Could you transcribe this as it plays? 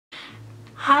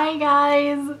Hi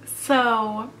guys!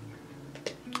 So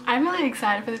I'm really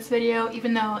excited for this video,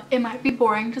 even though it might be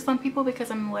boring to some people because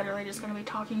I'm literally just going to be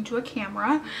talking to a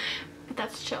camera, but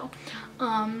that's chill.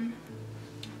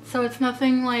 So it's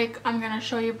nothing like I'm going to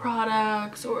show you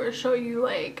products or show you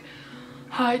like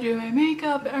how I do my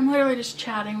makeup. I'm literally just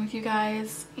chatting with you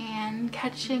guys and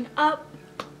catching up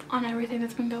on everything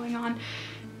that's been going on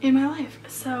in my life.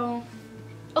 So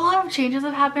a lot of changes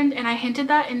have happened, and I hinted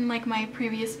that in like my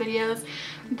previous videos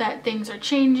that things are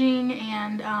changing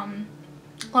and a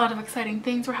lot of exciting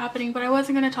things were happening, but I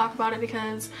wasn't going to talk about it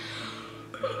because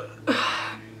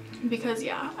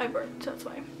yeah, I burped, that's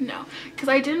why. No, because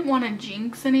I didn't want to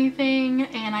jinx anything,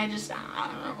 and I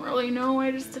don't really know,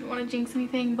 I just didn't want to jinx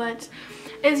anything. But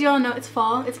as y'all know, it's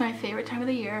fall. It's my favorite time of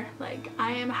the year. Like,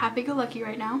 I am happy-go-lucky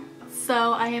right now.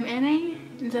 So I am in a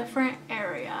different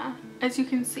area, as you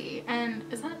can see. And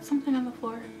is that something on the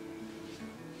floor?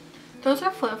 Those are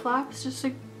flip-flops. Just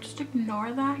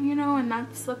ignore that, you know. And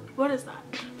that's what is that?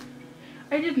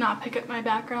 I did not pick up my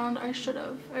background. I should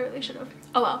have. I really should have.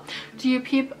 Oh well. Do you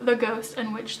peep the ghost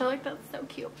and witch? So like, that's so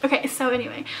cute. Okay, so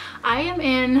anyway, I am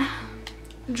in,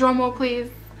 drumroll please,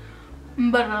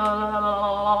 my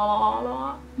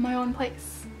own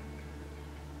place.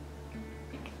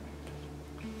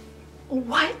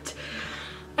 What?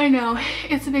 I know,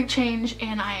 it's a big change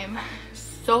and I am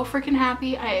so freaking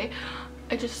happy. I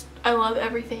love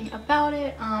everything about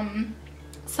it.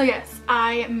 So yes,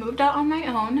 I moved out on my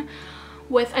own.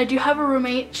 I do have a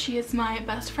roommate. She is my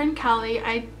best friend, Callie.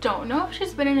 I don't know if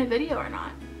she's been in a video or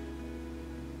not.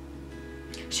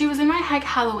 She was in my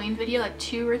Halloween video like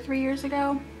 2 or 3 years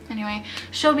ago. Anyway,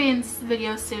 she'll be in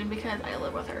videos soon because I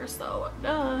live with her, so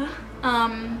duh.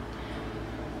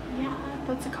 Yeah,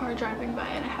 that's a car driving by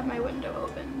and I have my window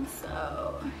open,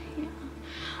 so yeah.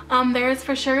 There's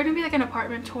for sure gonna be like an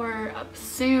apartment tour up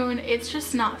soon. It's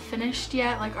just not finished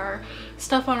yet. Like, our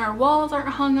stuff on our walls aren't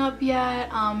hung up yet.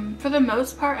 For the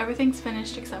most part, everything's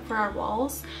finished except for our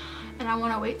walls. And I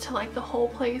want to wait till like the whole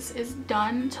place is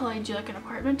done till I do like an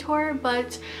apartment tour.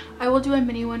 But I will do a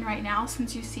mini one right now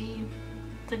since you see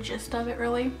the gist of it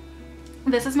really.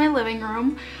 This is my living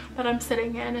room that I'm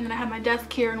sitting in, and then I have my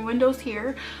desk here and windows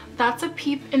here. That's a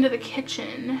peep into the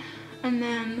kitchen. And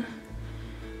then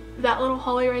that little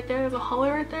hallway right there, there's a hallway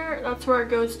right there, that's where it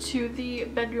goes to the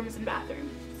bedrooms and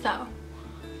bathroom. So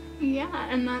yeah,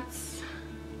 and I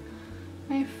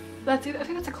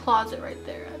think that's a closet right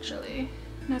there actually.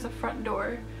 And there's a front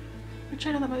door, which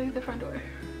I know that might be the front door.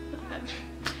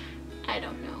 I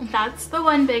don't know. That's the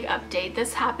one big update.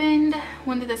 This happened.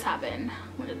 When did this happen?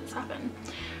 When did this happen?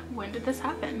 When did this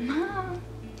happen?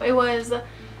 It was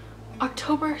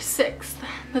October 6th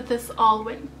that this all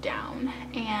went down,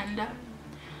 and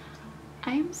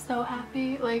I am so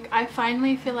happy. Like, I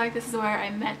finally feel like this is where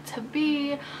I'm meant to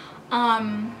be.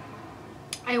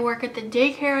 I work at the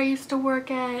daycare I used to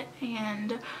work at,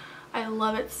 and I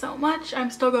love it so much. I'm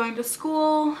still going to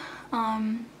school.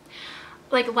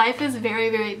 Like, life is very,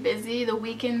 very busy. The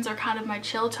weekends are kind of my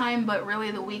chill time, but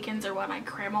really the weekends are when I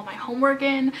cram all my homework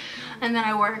in. And then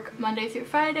I work Monday through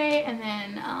Friday, and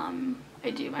then I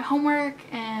do my homework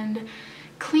and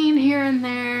clean here and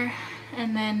there.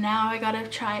 And then now I gotta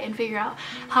try and figure out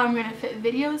how I'm gonna fit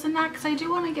videos in that, because I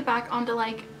do want to get back onto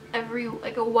like a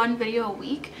one video a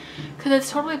week, because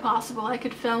it's totally possible. I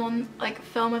could film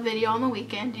a video on the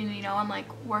weekend, you know, and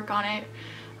like work on it,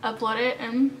 upload it,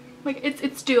 and like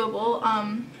it's doable.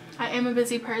 I am a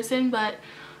busy person, but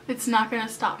it's not gonna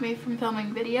stop me from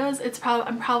filming videos.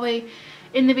 I'm probably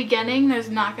in the beginning there's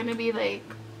not gonna be like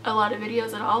a lot of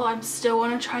videos at all. I'm still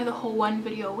want to try the whole one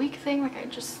video a week thing like I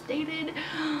just stated.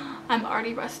 I'm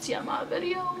already rusty on my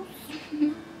videos.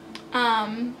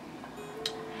 I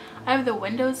have the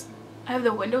windows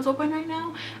open right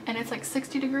now, and it's like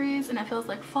 60 degrees and it feels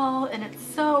like fall, and it's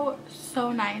so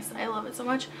nice. I love it so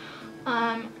much.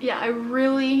 Yeah, and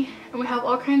we have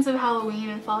all kinds of Halloween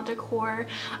and fall decor.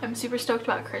 I'm super stoked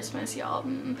about Christmas, y'all.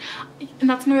 And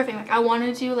that's another thing, like I want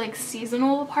to do like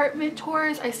seasonal apartment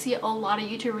tours. I see a lot of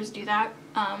YouTubers do that.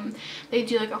 They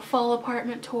do like a fall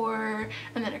apartment tour,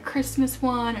 and then a Christmas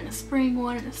one, and a spring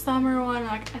one, and a summer one.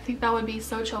 Like, I think that would be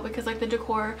so chill, because like the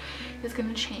decor is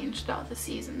gonna change throughout the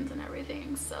seasons and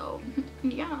everything. So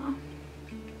yeah.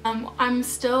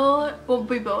 Well,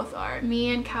 we both are.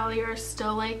 Me and Callie are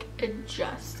still like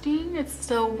adjusting. It's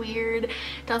still weird. It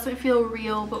doesn't feel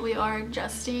real, but we are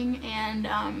adjusting, and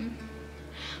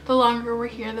the longer we're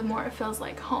here, the more it feels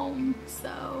like home.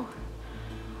 So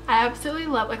I absolutely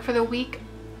love, like, for the week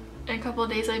and a couple of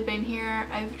days I've been here,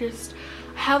 I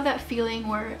have that feeling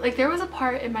where, like, there was a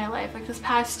part in my life, like this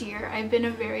past year, I've been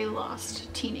a very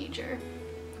lost teenager.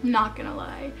 not gonna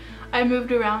lie. I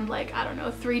moved around like, I don't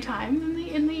know, 3 times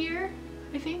in the year,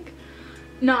 I think,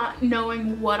 not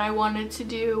knowing what I wanted to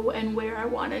do and where I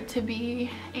wanted to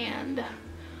be, and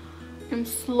I'm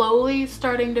slowly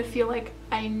starting to feel like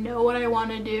I know what I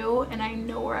want to do and I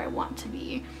know where I want to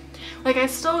be. Like, I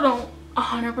still don't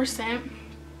 100%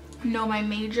 know my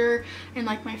major and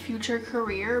like my future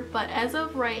career, but as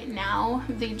of right now,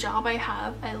 the job I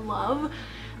have I love,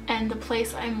 and the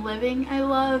place I'm living I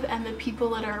love, and the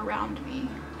people that are around me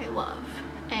I love,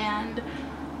 and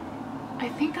I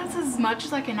think that's as much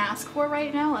as I can ask for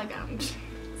right now. Like,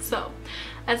 so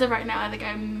as of right now, I think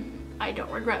I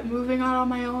don't regret moving out on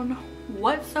my own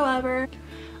whatsoever.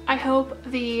 I hope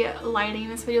the lighting in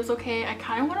this video is okay. I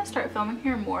kind of want to start filming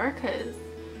here more because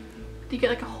you get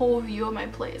like a whole view of my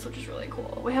place, which is really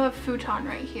cool. We have a futon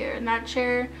right here, and that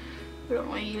chair, we don't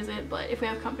really use it, but if we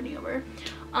have company over.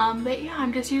 But yeah,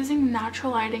 I'm just using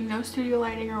natural lighting, no studio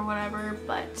lighting or whatever,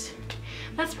 but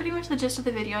that's pretty much the gist of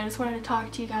the video. I just wanted to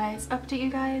talk to you guys, update you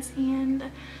guys, and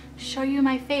show you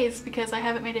my face because I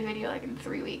haven't made a video like in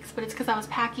 3 weeks, but it's because I was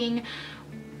packing.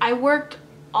 I worked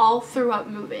all throughout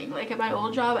moving. Like, at my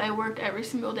old job I worked every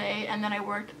single day, and then I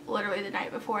worked literally the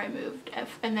night before I moved,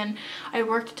 and then I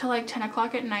worked till like 10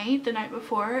 o'clock at night the night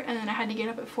before, and then I had to get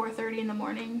up at 4:30 in the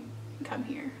morning and come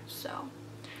here. So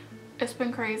it's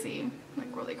been crazy,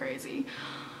 like really crazy.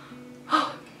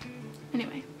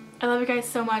 Anyway, I love you guys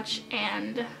so much,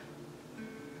 and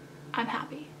I'm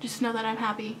happy. Just know that I'm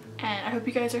happy, and I hope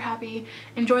you guys are happy.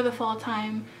 Enjoy the fall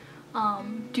time.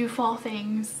 Do fall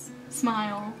things,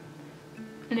 smile.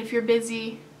 And if you're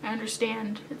busy, I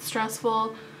understand it's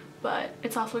stressful, but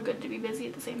it's also good to be busy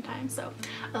at the same time. So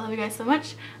I love you guys so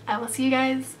much. I will see you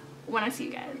guys when I see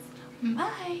you guys.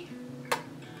 Bye.